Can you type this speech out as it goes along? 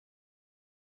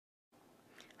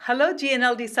Hello,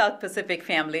 GNLD South Pacific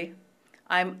family.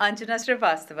 I'm Anjana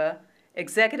Srivastava,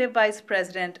 Executive Vice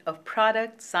President of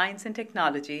Product, Science and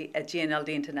Technology at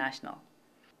GNLD International.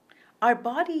 Our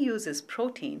body uses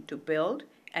protein to build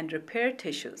and repair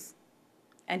tissues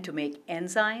and to make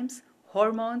enzymes,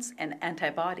 hormones, and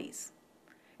antibodies.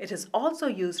 It is also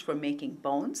used for making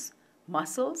bones,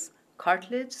 muscles,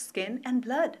 cartilage, skin, and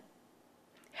blood.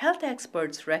 Health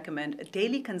experts recommend a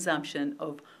daily consumption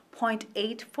of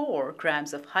 0.84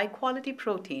 grams of high-quality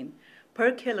protein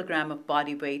per kilogram of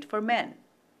body weight for men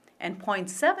and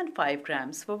 0.75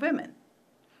 grams for women.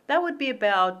 That would be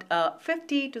about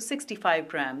 50 to 65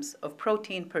 grams of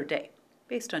protein per day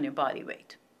based on your body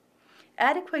weight.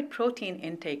 Adequate protein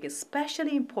intake is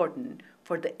especially important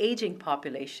for the aging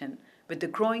population with the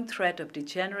growing threat of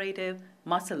degenerative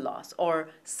muscle loss or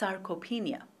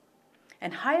sarcopenia.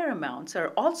 And higher amounts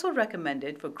are also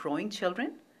recommended for growing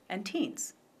children and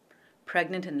teens,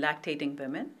 pregnant and lactating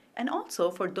women, and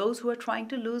also for those who are trying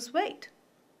to lose weight.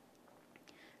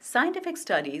 Scientific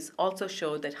studies also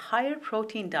show that higher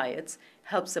protein diets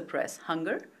help suppress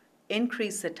hunger,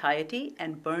 increase satiety,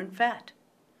 and burn fat,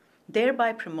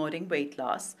 thereby promoting weight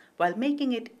loss while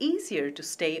making it easier to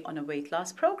stay on a weight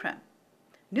loss program.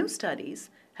 New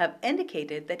studies have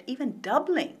indicated that even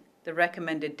doubling the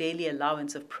recommended daily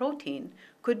allowance of protein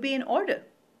could be in order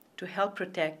to help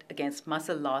protect against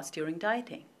muscle loss during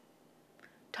dieting.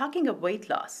 Talking of weight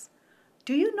loss,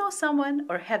 do you know someone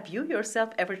or have you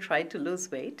yourself ever tried to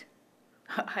lose weight?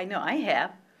 I know I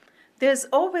have. There's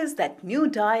always that new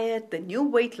diet, the new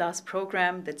weight loss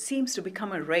program that seems to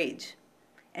become a rage.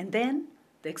 And then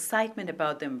the excitement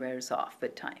about them wears off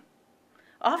with time.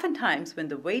 Oftentimes, when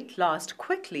the weight lost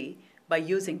quickly by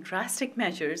using drastic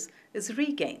measures is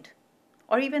regained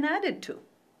or even added to.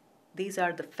 These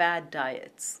are the fad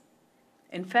diets.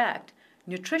 In fact,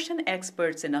 nutrition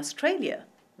experts in Australia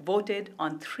voted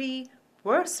on 3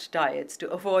 worst diets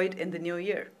to avoid in the new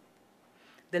year.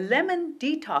 The lemon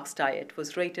detox diet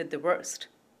was rated the worst,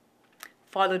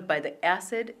 followed by the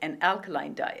acid and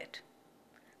alkaline diet.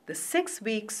 The 6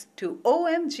 weeks to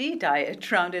OMG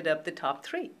diet rounded up the top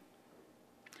 3.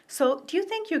 So, do you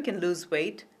think you can lose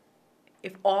weight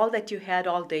if all that you had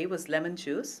all day was lemon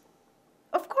juice?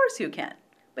 Of course you can,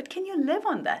 but can you live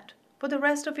on that for the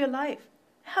rest of your life?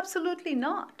 Absolutely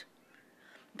not.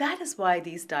 That is why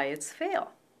these diets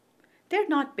fail. They're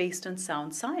not based on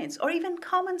sound science or even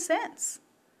common sense.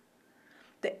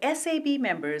 The SAB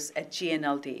members at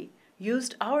GNLD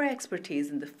used our expertise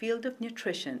in the field of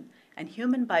nutrition and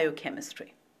human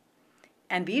biochemistry,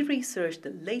 and we researched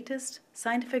the latest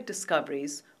scientific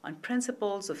discoveries on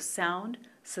principles of sound,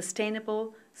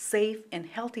 sustainable, safe, and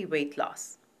healthy weight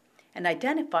loss, and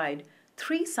identified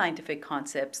 3 scientific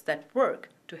concepts that work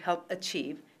to help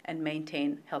achieve and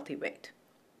maintain healthy weight.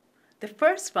 The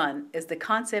first one is the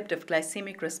concept of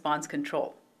glycemic response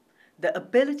control, the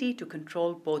ability to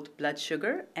control both blood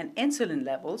sugar and insulin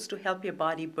levels to help your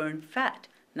body burn fat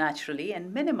naturally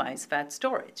and minimize fat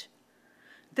storage.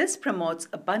 This promotes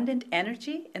abundant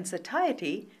energy and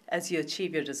satiety as you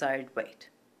achieve your desired weight.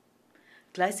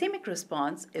 Glycemic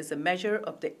response is a measure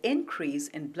of the increase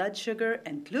in blood sugar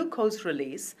and glucose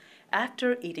release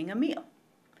after eating a meal.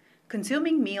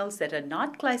 Consuming meals that are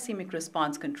not glycemic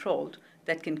response controlled,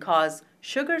 that can cause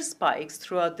sugar spikes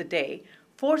throughout the day,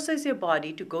 forces your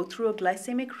body to go through a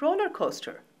glycemic roller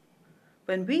coaster.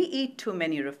 When we eat too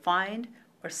many refined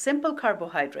or simple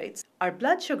carbohydrates, our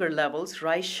blood sugar levels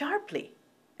rise sharply,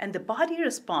 and the body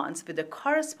responds with a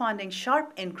corresponding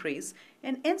sharp increase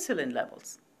in insulin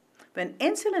levels. When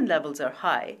insulin levels are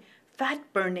high, fat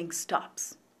burning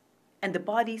stops, and the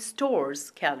body stores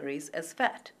calories as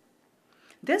fat.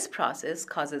 This process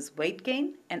causes weight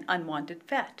gain and unwanted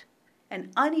fat,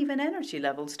 and uneven energy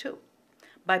levels too.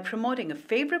 By promoting a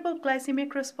favorable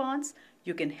glycemic response,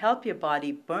 you can help your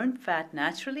body burn fat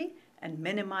naturally and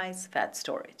minimize fat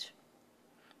storage.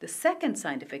 The second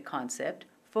scientific concept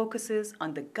focuses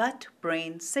on the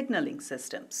gut-brain signaling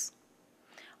systems.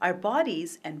 Our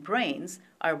bodies and brains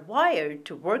are wired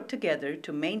to work together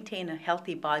to maintain a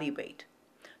healthy body weight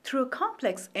through a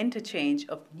complex interchange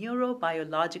of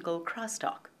neurobiological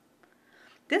crosstalk.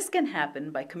 This can happen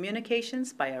by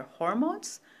communications by our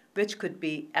hormones, which could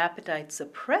be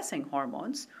appetite-suppressing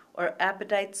hormones or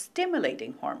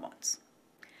appetite-stimulating hormones.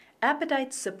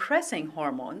 Appetite-suppressing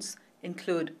hormones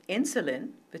include insulin,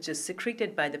 which is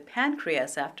secreted by the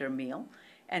pancreas after a meal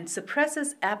and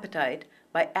suppresses appetite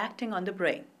by acting on the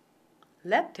brain.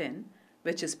 Leptin,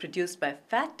 which is produced by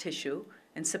fat tissue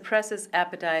and suppresses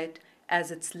appetite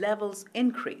as its levels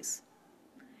increase.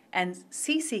 And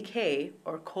CCK,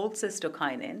 or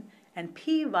cholecystokinin, and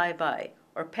PYY,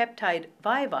 or peptide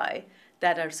YY,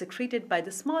 that are secreted by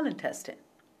the small intestine.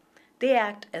 They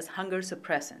act as hunger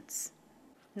suppressants.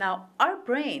 Now, our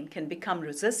brain can become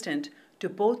resistant to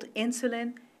both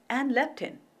insulin and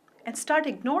leptin and start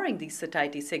ignoring these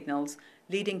satiety signals,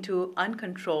 leading to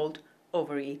uncontrolled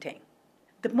overeating.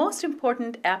 The most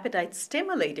important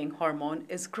appetite-stimulating hormone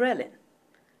is ghrelin,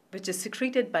 which is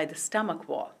secreted by the stomach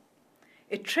wall.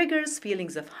 It triggers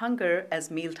feelings of hunger as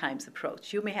mealtimes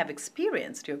approach. You may have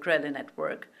experienced your ghrelin at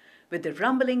work with the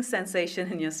rumbling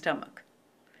sensation in your stomach.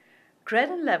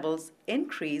 Ghrelin levels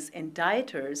increase in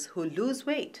dieters who lose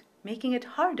weight, making it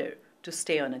harder to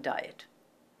stay on a diet.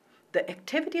 The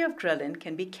activity of ghrelin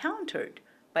can be countered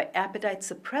by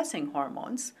appetite-suppressing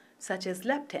hormones such as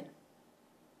leptin.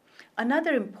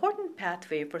 Another important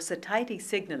pathway for satiety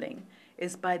signaling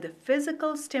is by the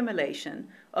physical stimulation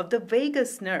of the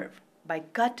vagus nerve by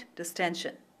gut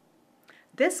distension.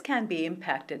 This can be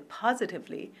impacted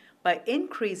positively by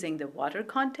increasing the water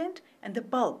content and the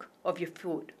bulk of your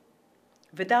food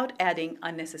without adding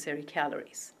unnecessary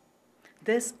calories.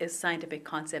 This is scientific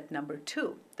concept number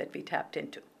 2 that we tapped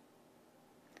into.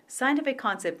 Scientific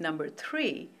concept number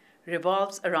 3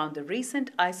 revolves around the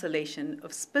recent isolation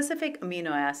of specific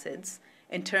amino acids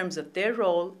in terms of their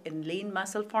role in lean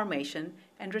muscle formation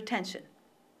and retention,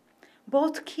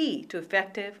 both key to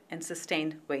effective and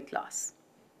sustained weight loss.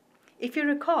 If you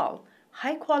recall,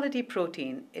 high-quality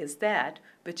protein is that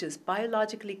which is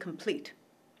biologically complete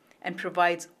and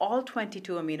provides all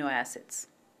 22 amino acids.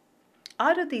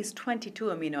 Out of these 22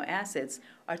 amino acids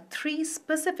are 3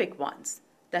 specific ones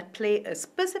that play a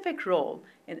specific role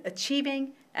in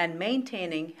achieving and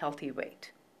maintaining healthy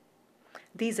weight.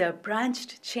 These are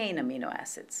branched chain amino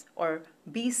acids, or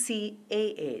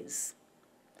BCAAs.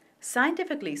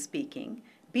 Scientifically speaking,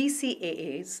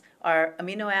 BCAAs are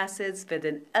amino acids with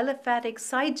an aliphatic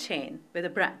side chain with a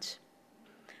branch.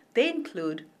 They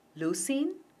include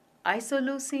leucine,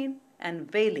 isoleucine, and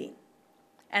valine,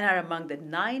 and are among the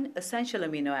 9 essential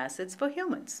amino acids for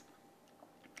humans.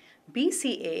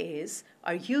 BCAAs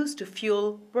are used to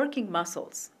fuel working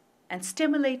muscles and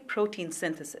stimulate protein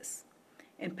synthesis.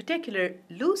 In particular,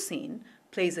 leucine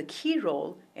plays a key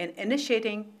role in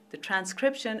initiating the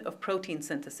transcription of protein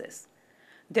synthesis,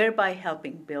 thereby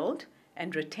helping build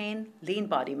and retain lean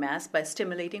body mass by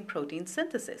stimulating protein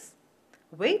synthesis.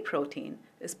 Whey protein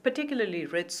is a particularly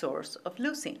rich source of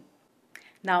leucine.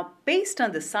 Now, based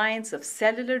on the science of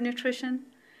cellular nutrition,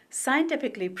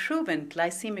 scientifically proven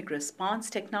glycemic response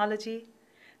technology,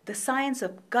 the science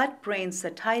of gut-brain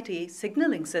satiety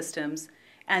signaling systems,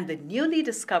 and the newly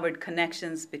discovered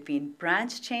connections between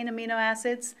branched-chain amino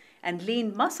acids and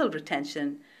lean muscle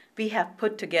retention, we have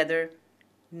put together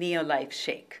NEOLIFE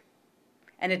Shake.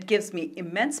 And it gives me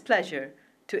immense pleasure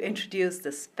to introduce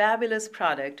this fabulous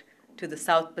product to the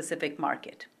South Pacific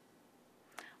market.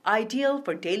 Ideal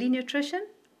for daily nutrition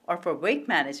or for weight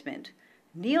management,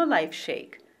 NEOLIFE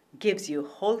Shake gives you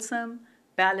wholesome,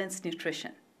 balanced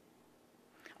nutrition.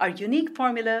 Our unique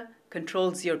formula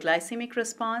controls your glycemic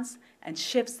response and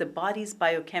shifts the body's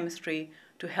biochemistry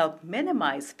to help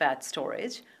minimize fat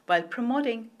storage while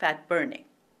promoting fat burning,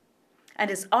 and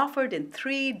is offered in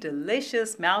 3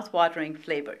 delicious mouth-watering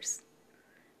flavors: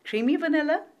 creamy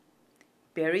vanilla,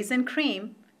 berries and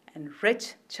cream, and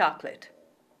rich chocolate.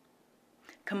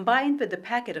 Combined with the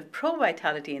packet of Pro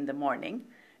Vitality in the morning,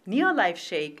 NEOLIFE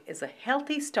Shake is a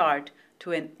healthy start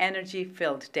to an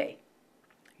energy-filled day.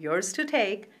 Yours to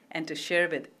take and to share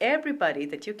with everybody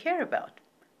that you care about,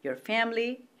 your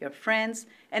family, your friends,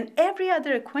 and every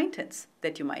other acquaintance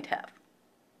that you might have.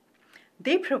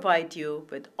 They provide you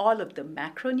with all of the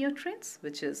macronutrients,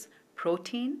 which is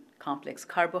protein, complex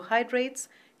carbohydrates,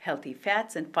 healthy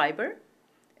fats, and fiber,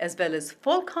 as well as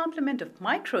full complement of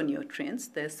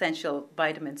micronutrients, the essential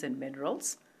vitamins and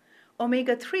minerals,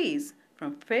 omega-3s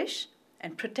from fish,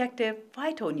 and protective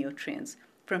phytonutrients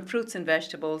from fruits and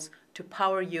vegetables to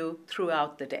power you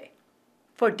throughout the day.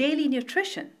 For daily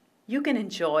nutrition, you can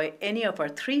enjoy any of our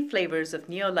 3 flavors of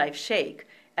NEOLIFE Shake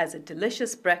as a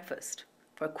delicious breakfast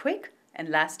for quick and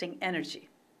lasting energy.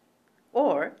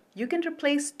 Or you can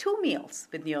replace 2 meals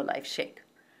with NEOLIFE Shake,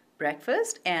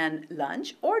 breakfast and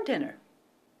lunch or dinner.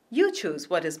 You choose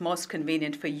what is most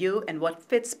convenient for you and what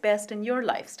fits best in your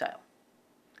lifestyle.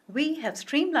 We have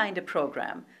streamlined a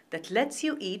program that lets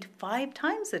you eat 5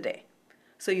 times a day,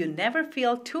 so you never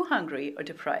feel too hungry or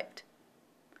deprived.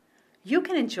 You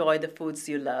can enjoy the foods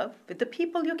you love with the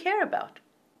people you care about.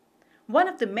 One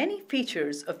of the many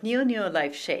features of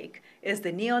NEOLIFE Shake is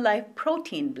the NEOLIFE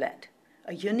Protein Blend,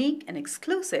 a unique and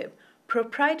exclusive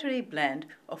proprietary blend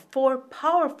of 4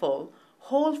 powerful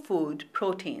whole food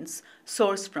proteins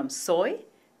sourced from soy,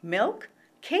 milk,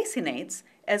 caseinates,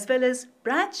 as well as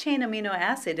branched-chain amino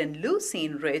acid and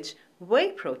leucine-rich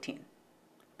whey protein,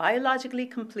 biologically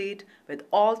complete with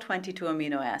all 22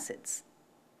 amino acids.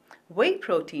 Whey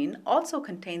protein also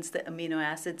contains the amino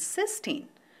acid cysteine,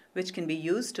 which can be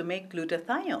used to make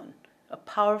glutathione, a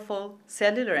powerful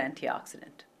cellular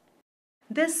antioxidant.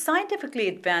 This scientifically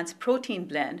advanced protein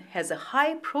blend has a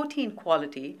high protein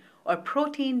quality or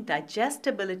protein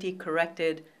digestibility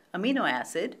corrected amino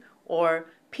acid or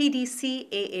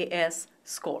PDCAAS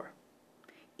score.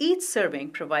 Each serving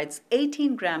provides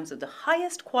 18 grams of the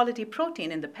highest quality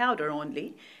protein in the powder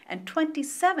only and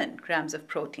 27 grams of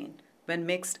protein when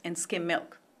mixed in skim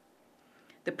milk.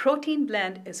 The protein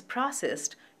blend is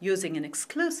processed using an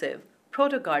exclusive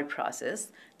ProtoGuard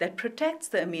process that protects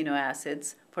the amino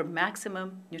acids for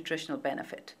maximum nutritional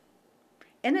benefit.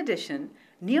 In addition,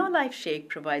 NEOLIFE Shake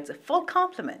provides a full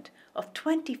complement of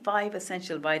 25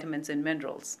 essential vitamins and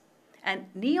minerals and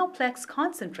Neoplex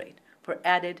concentrate for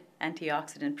added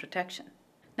antioxidant protection.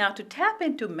 Now, to tap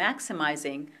into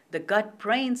maximizing the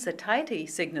gut-brain satiety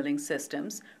signaling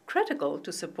systems critical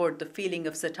to support the feeling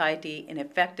of satiety in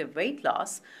effective weight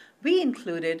loss, we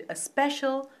included a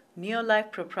special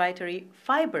NEOLIFE proprietary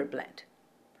fiber blend.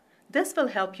 This will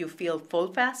help you feel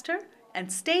full faster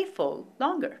and stay full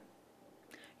longer.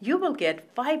 You will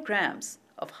get 5 grams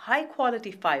of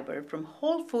high-quality fiber from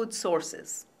whole food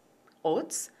sources,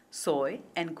 oats, soy,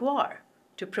 and guar,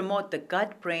 to promote the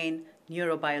gut-brain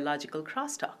neurobiological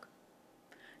crosstalk.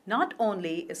 Not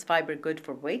only is fiber good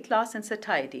for weight loss and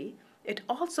satiety, it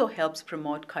also helps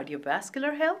promote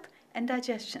cardiovascular health and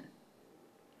digestion.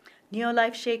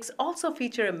 NEOLIFE Shakes also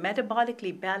feature a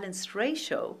metabolically balanced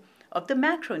ratio of the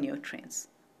macronutrients,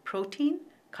 protein,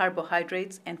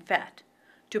 carbohydrates, and fat,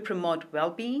 to promote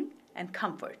well-being and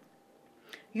comfort.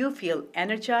 You feel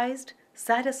energized,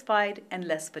 satisfied, and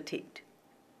less fatigued.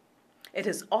 It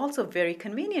is also very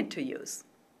convenient to use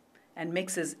and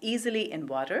mixes easily in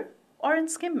water or in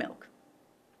skim milk.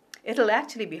 It'll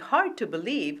actually be hard to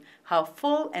believe how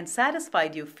full and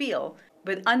satisfied you feel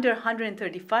with under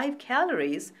 135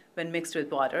 calories when mixed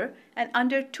with water and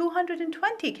under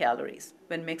 220 calories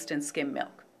when mixed in skim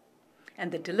milk.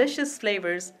 And the delicious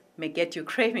flavors may get you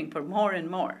craving for more and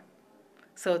more.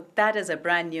 So that is a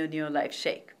brand new NEOLIFE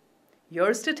Shake,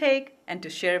 yours to take and to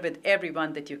share with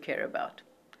everyone that you care about.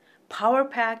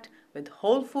 Power-packed with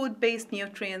whole food-based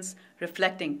nutrients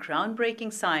reflecting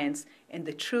groundbreaking science in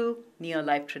the true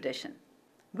NEOLIFE tradition.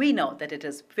 We know that it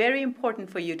is very important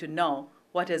for you to know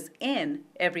what is in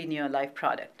every NEOLIFE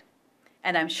product.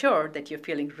 And I'm sure that you're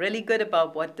feeling really good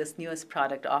about what this newest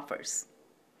product offers.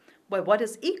 But what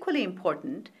is equally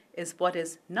important is what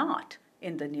is not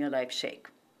in the NEOLIFE Shake.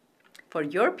 For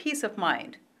your peace of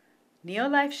mind,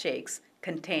 NEOLIFE Shakes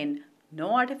contain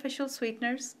no artificial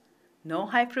sweeteners, no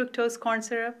high fructose corn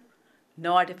syrup,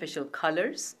 no artificial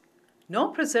colors, no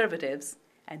preservatives,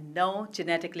 and no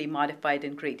genetically modified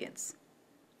ingredients.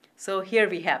 So here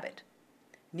we have it,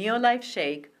 NEOLIFE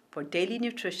Shake for daily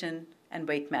nutrition and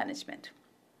weight management.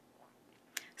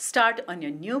 Start on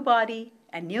your new body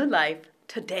and new life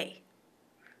today.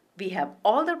 We have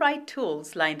all the right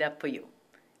tools lined up for you,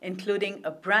 including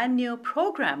a brand new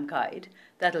program guide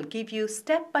that'll give you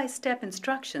step-by-step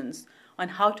instructions on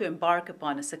how to embark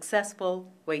upon a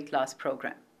successful weight loss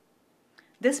program.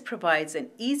 This provides an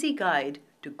easy guide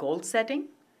to goal setting,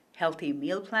 healthy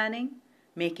meal planning,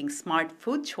 making smart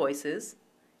food choices,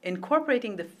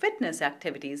 incorporating the fitness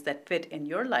activities that fit in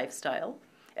your lifestyle,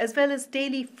 as well as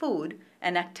daily food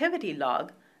and activity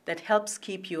log that helps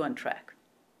keep you on track.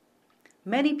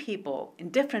 Many people in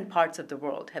different parts of the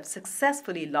world have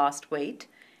successfully lost weight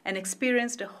and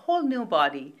experienced a whole new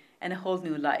body and a whole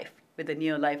new life with the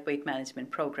NEOLIFE Weight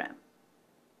Management Program.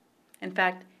 In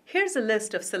fact, here's a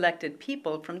list of selected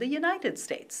people from the United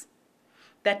States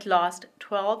that lost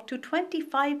 12 to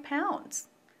 25 pounds,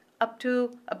 up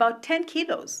to about 10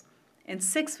 kilos in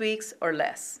 6 weeks or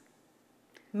less.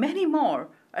 Many more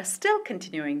are still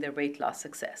continuing their weight loss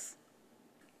success.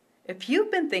 If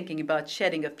you've been thinking about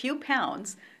shedding a few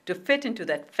pounds to fit into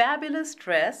that fabulous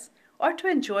dress or to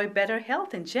enjoy better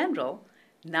health in general,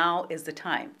 now is the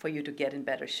time for you to get in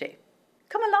better shape.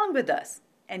 Come along with us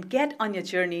and get on your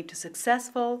journey to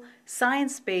successful,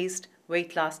 science-based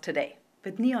weight loss today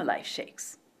with NEOLIFE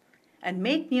Shakes. And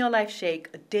make NEOLIFE Shake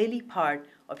a daily part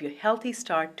of your healthy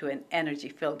start to an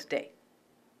energy-filled day.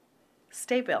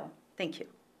 Stay well. Thank you.